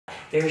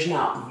There's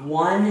not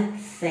one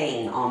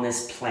thing on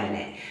this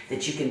planet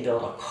that you can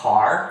build a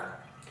car,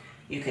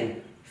 you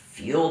can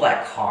fuel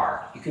that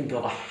car, you can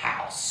build a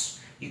house,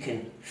 you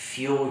can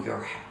fuel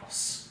your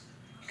house,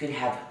 you can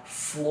have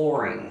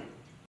flooring,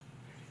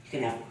 you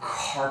can have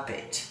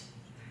carpet,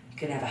 you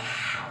can have a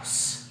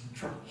house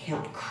from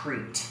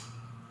hempcrete,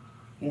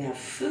 you can have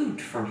food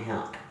from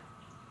hemp,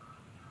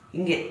 you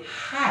can get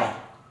high,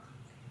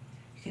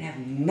 you can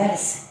have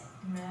medicine.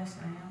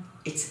 Medicine, yeah.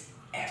 It's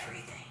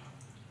everything.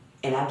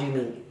 And I do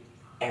mean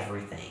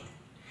everything.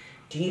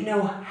 Do you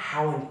know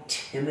how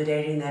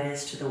intimidating that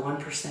is to the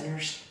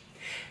 1%ers?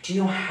 Do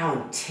you know how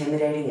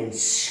intimidating and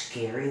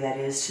scary that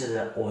is to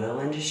the oil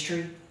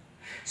industry?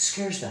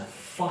 Scares the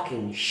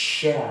fucking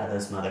shit out of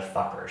those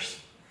motherfuckers.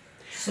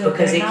 So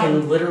because it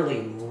can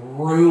literally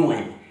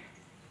ruin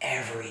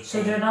everything.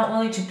 So they're not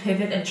willing to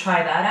pivot and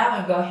try that out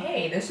and go,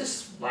 hey, this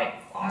is like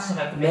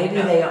awesome.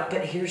 Maybe they are,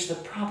 but here's the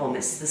problem.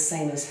 It's the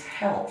same as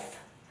health.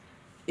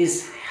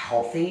 Is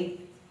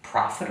healthy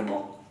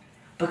profitable?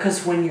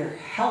 Because when you're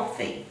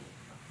healthy,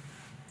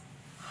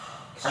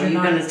 are you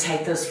going to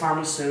take those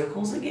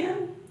pharmaceuticals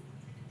again?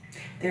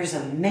 There's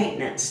a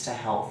maintenance to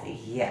healthy,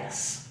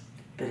 yes.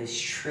 But is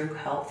true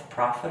health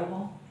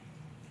profitable?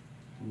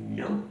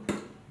 Nope.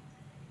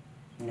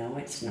 No,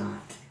 it's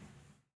not.